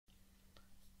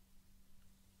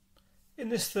In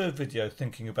this third video,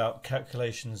 thinking about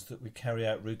calculations that we carry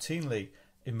out routinely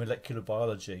in molecular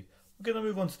biology, we're going to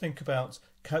move on to think about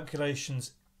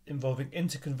calculations involving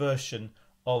interconversion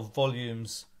of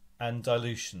volumes and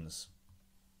dilutions.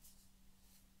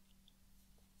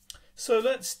 So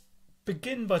let's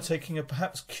begin by taking a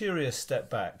perhaps curious step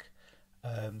back,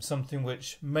 something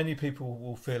which many people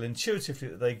will feel intuitively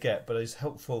that they get, but is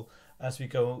helpful as we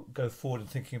go forward in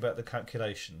thinking about the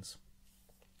calculations.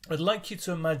 I'd like you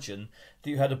to imagine that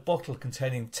you had a bottle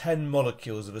containing 10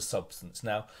 molecules of a substance.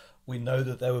 Now, we know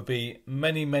that there would be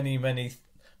many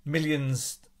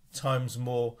millions times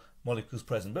more molecules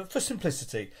present, but for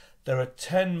simplicity, there are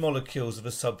 10 molecules of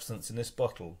a substance in this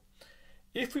bottle.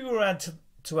 If we were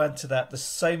to add to that the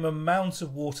same amount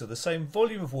of water, the same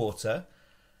volume of water,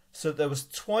 so that there was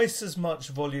twice as much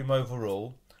volume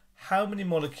overall, how many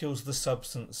molecules of the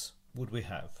substance would we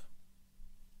have?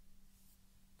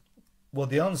 Well,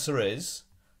 the answer is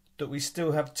that we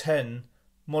still have 10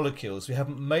 molecules. We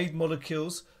haven't made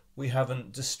molecules, we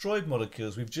haven't destroyed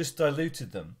molecules, we've just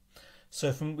diluted them.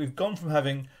 So we've gone from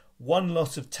having one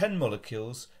lot of 10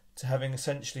 molecules to having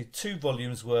essentially 2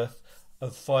 volumes worth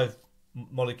of 5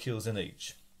 molecules in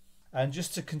each. And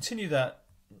just to continue that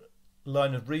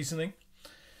line of reasoning,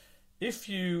 if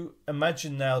you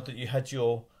imagine now that you had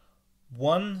your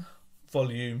one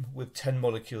volume with 10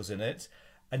 molecules in it,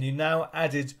 and you now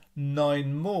added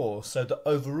 9 more, so that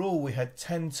overall we had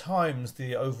 10 times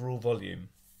the overall volume.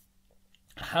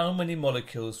 How many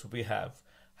molecules would we have?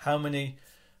 How many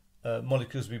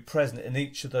molecules would be present in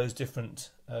each of those different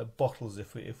bottles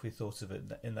if we thought of it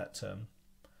in that term?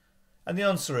 And the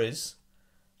answer is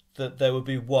that there would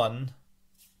be 1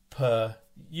 per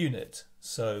unit.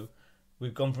 So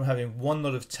we've gone from having one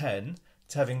lot of 10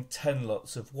 to having 10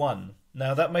 lots of 1.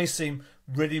 Now that may seem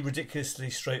really ridiculously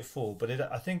straightforward, but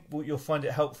I think you'll find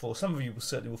it helpful. Some of you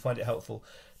certainly will find it helpful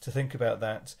to think about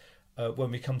that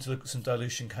when we come to look at some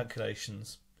dilution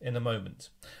calculations in a moment.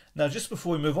 Now, just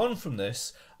before we move on from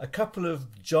this, a couple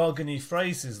of jargony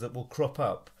phrases that will crop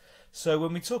up. So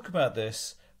when we talk about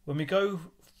this, when we go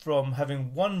from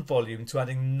having 1 volume to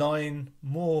adding 9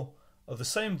 more of the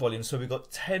same volume, so we've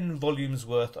got 10 volumes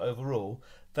worth overall,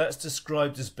 that's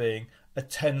described as being a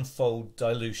 10-fold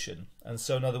dilution. And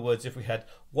so in other words, if we had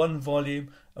 1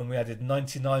 volume and we added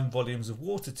 99 volumes of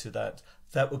water to that,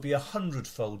 that would be a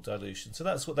 100-fold dilution. So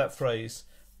that's what that phrase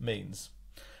means.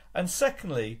 And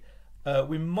secondly,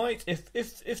 we might, if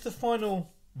the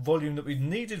final volume that we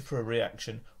needed for a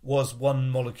reaction was 1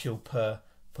 molecule per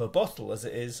bottle, as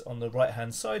it is on the right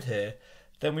hand side here,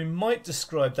 then we might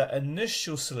describe that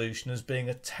initial solution as being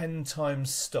a 10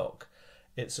 times stock.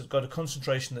 It's got a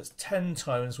concentration that's 10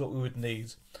 times what we would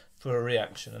need for a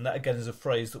reaction, and that again is a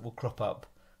phrase that will crop up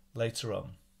later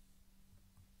on.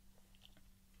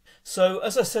 So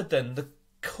as I said then, the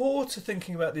core to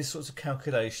thinking about these sorts of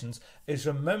calculations is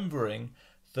remembering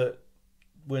that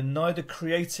we're neither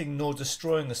creating nor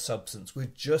destroying a substance,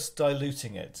 we're just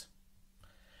diluting it.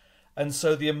 And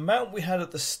so the amount we had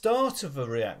at the start of a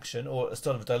reaction, or at the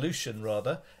start of a dilution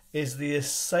rather, is the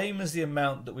same as the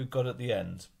amount that we've got at the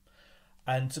end.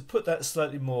 And to put that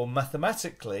slightly more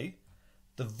mathematically,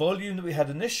 the volume that we had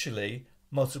initially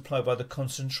multiplied by the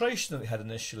concentration that we had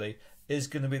initially is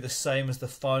going to be the same as the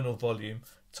final volume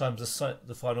times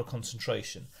the final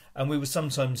concentration. And we would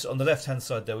sometimes, on the left hand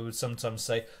side there, we would sometimes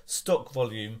say stock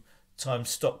volume times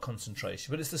stock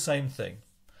concentration, but it's the same thing.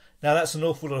 Now that's an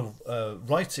awful lot of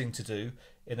writing to do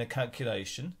in a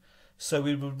calculation, so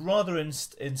we would rather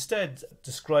instead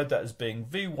describe that as being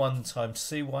V1 times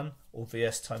C1 or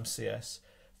Vs times Cs.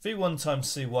 V1 times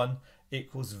C1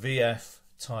 equals Vf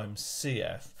times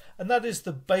Cf. And that is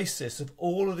the basis of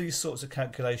all of these sorts of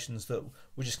calculations that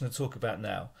we're just going to talk about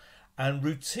now. And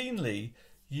routinely,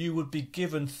 you would be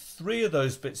given 3 of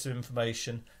those bits of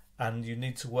information and you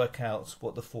need to work out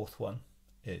what the 4th one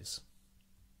is.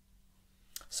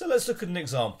 So let's look at an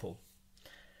example.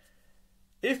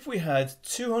 If we had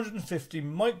 250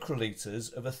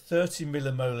 microlitres of a 30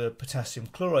 millimolar potassium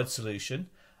chloride solution,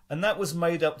 and that was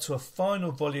made up to a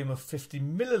final volume of 50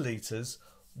 millilitres,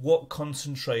 what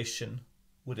concentration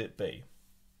would it be?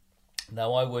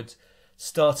 Now I would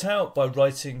start out by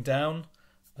writing down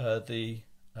the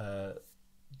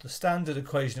standard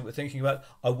equation that we're thinking about.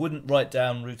 I wouldn't write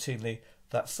down routinely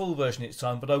that full version each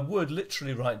time, but I would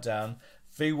literally write down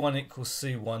V1 equals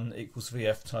C1 equals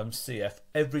Vf times Cf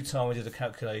every time we did a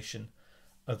calculation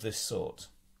of this sort.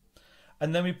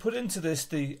 And then we put into this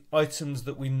the items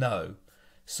that we know.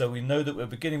 So we know that we're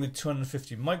beginning with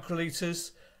 250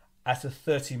 microlitres at a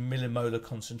 30 millimolar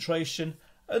concentration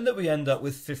and that we end up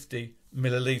with 50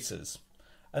 millilitres.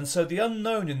 And so the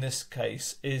unknown in this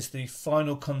case is the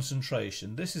final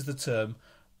concentration. This is the term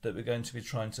that we're going to be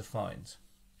trying to find.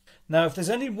 Now, if there's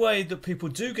any way that people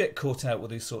do get caught out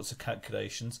with these sorts of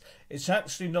calculations, it's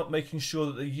actually not making sure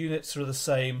that the units are the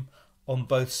same on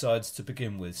both sides to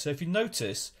begin with. So if you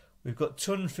notice, we've got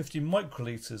 250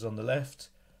 microlitres on the left,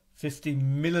 50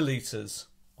 millilitres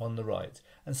on the right.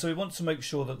 And so we want to make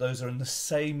sure that those are in the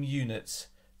same units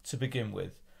to begin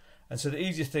with. And so the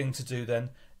easiest thing to do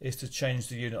then is to change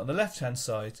the unit on the left hand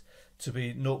side to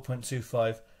be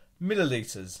 0.25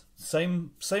 millilitres.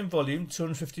 Same volume,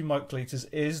 250 microlitres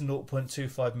is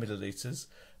 0.25 millilitres,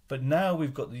 but now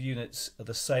we've got the units are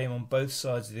the same on both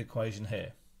sides of the equation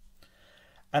here.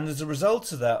 And as a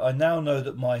result of that, I now know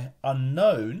that my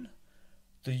unknown,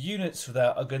 the units for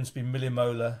that are going to be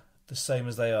millimolar, the same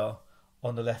as they are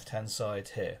on the left hand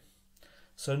side here.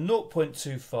 So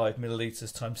 0.25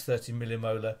 millilitres times 30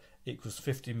 millimolar equals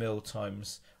 50 mil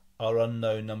times our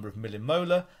unknown number of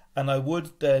millimolar. And I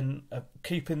would then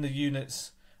keep in the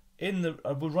units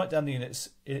I would write down the units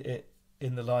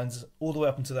in the lines all the way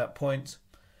up until that point.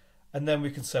 And then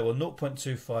we can say, well,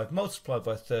 0.25 multiplied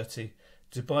by 30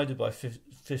 divided by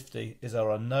 50 is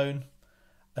our unknown.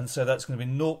 And so that's going to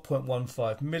be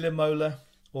 0.15 millimolar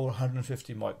or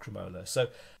 150 micromolar. So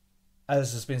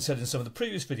as has been said in some of the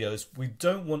previous videos, we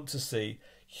don't want to see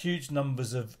huge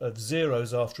numbers of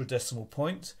zeros after a decimal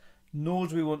point, nor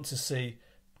do we want to see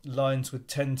lines with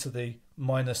 10 to the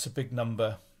minus a big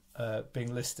number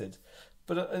being listed.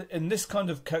 But in this kind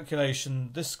of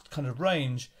calculation, this kind of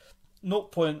range,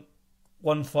 0.15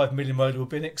 millimolar would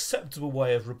be an acceptable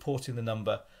way of reporting the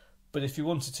number. But if you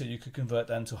wanted to, you could convert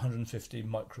that to 150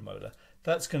 micromolar.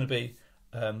 That's going to be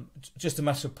just a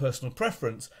matter of personal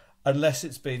preference, unless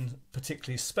it's been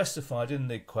particularly specified in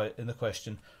the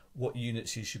question what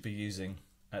units you should be using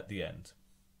at the end.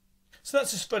 So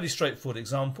that's a fairly straightforward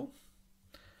example.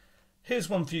 Here's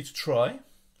one for you to try.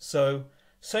 So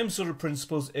same sort of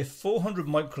principles. If 400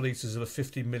 microlitres of a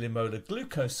 50 millimolar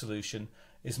glucose solution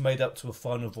is made up to a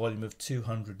final volume of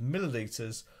 200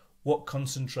 millilitres, what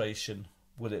concentration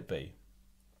will it be?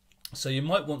 So you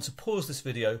might want to pause this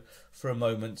video for a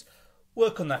moment,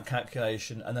 work on that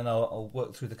calculation, and then I'll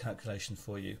work through the calculation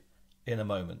for you in a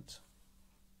moment.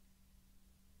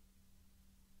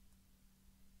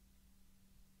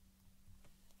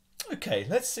 Okay,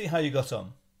 let's see how you got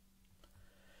on.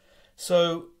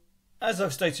 So, as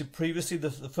I've stated previously, the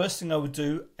first thing I would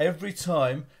do every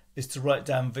time is to write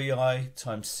down VI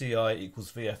times CI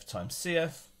equals VF times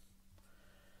CF.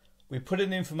 We put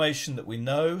in the information that we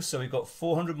know, so we've got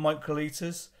 400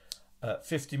 microlitres,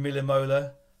 50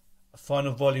 millimolar,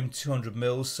 final volume 200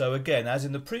 mils. So again, as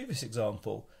in the previous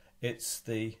example, it's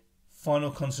the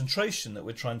final concentration that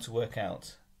we're trying to work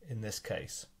out in this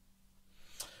case.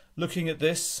 Looking at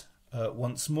this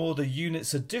once more, the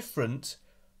units are different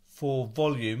for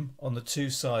volume on the two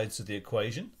sides of the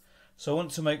equation. So I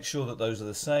want to make sure that those are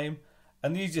the same.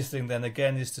 And the easiest thing then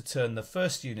again is to turn the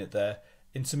first unit there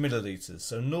into millilitres.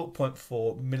 So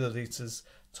 0.4 millilitres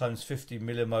times 50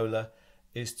 millimolar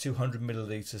is 200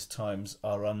 millilitres times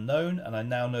our unknown. And I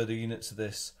now know the units of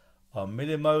this are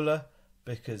millimolar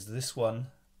because this one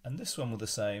and this one were the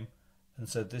same. And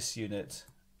so this unit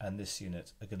and this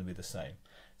unit are going to be the same.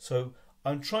 So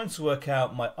I'm trying to work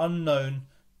out my unknown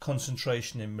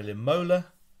concentration in millimolar.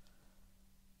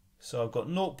 So I've got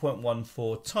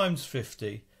 0.14 times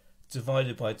 50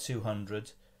 divided by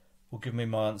 200 will give me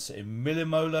my answer in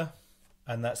millimolar,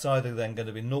 and that's either then going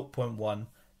to be 0.1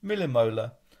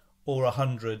 millimolar or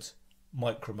 100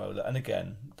 micromolar. And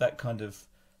again, that kind of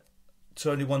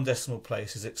to only one decimal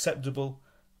place is acceptable.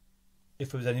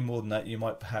 If it was any more than that, you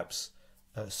might perhaps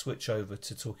switch over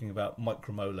to talking about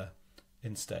micromolar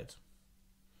instead.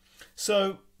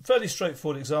 So fairly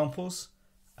straightforward examples,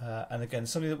 and again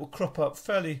something that will crop up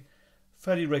fairly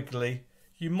regularly.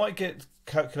 You might get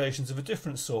calculations of a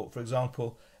different sort. For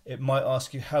example, it might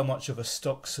ask you how much of a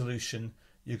stock solution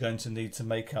you're going to need to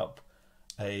make up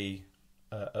a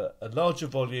larger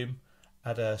volume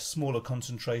at a smaller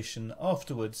concentration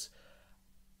afterwards.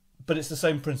 But it's the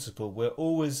same principle. We're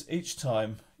always each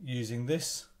time using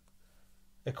this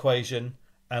equation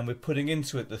and we're putting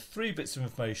into it the 3 bits of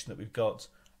information that we've got,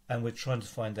 and we're trying to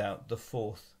find out the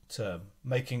 4th term,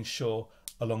 making sure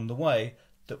along the way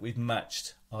that we've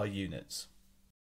matched our units.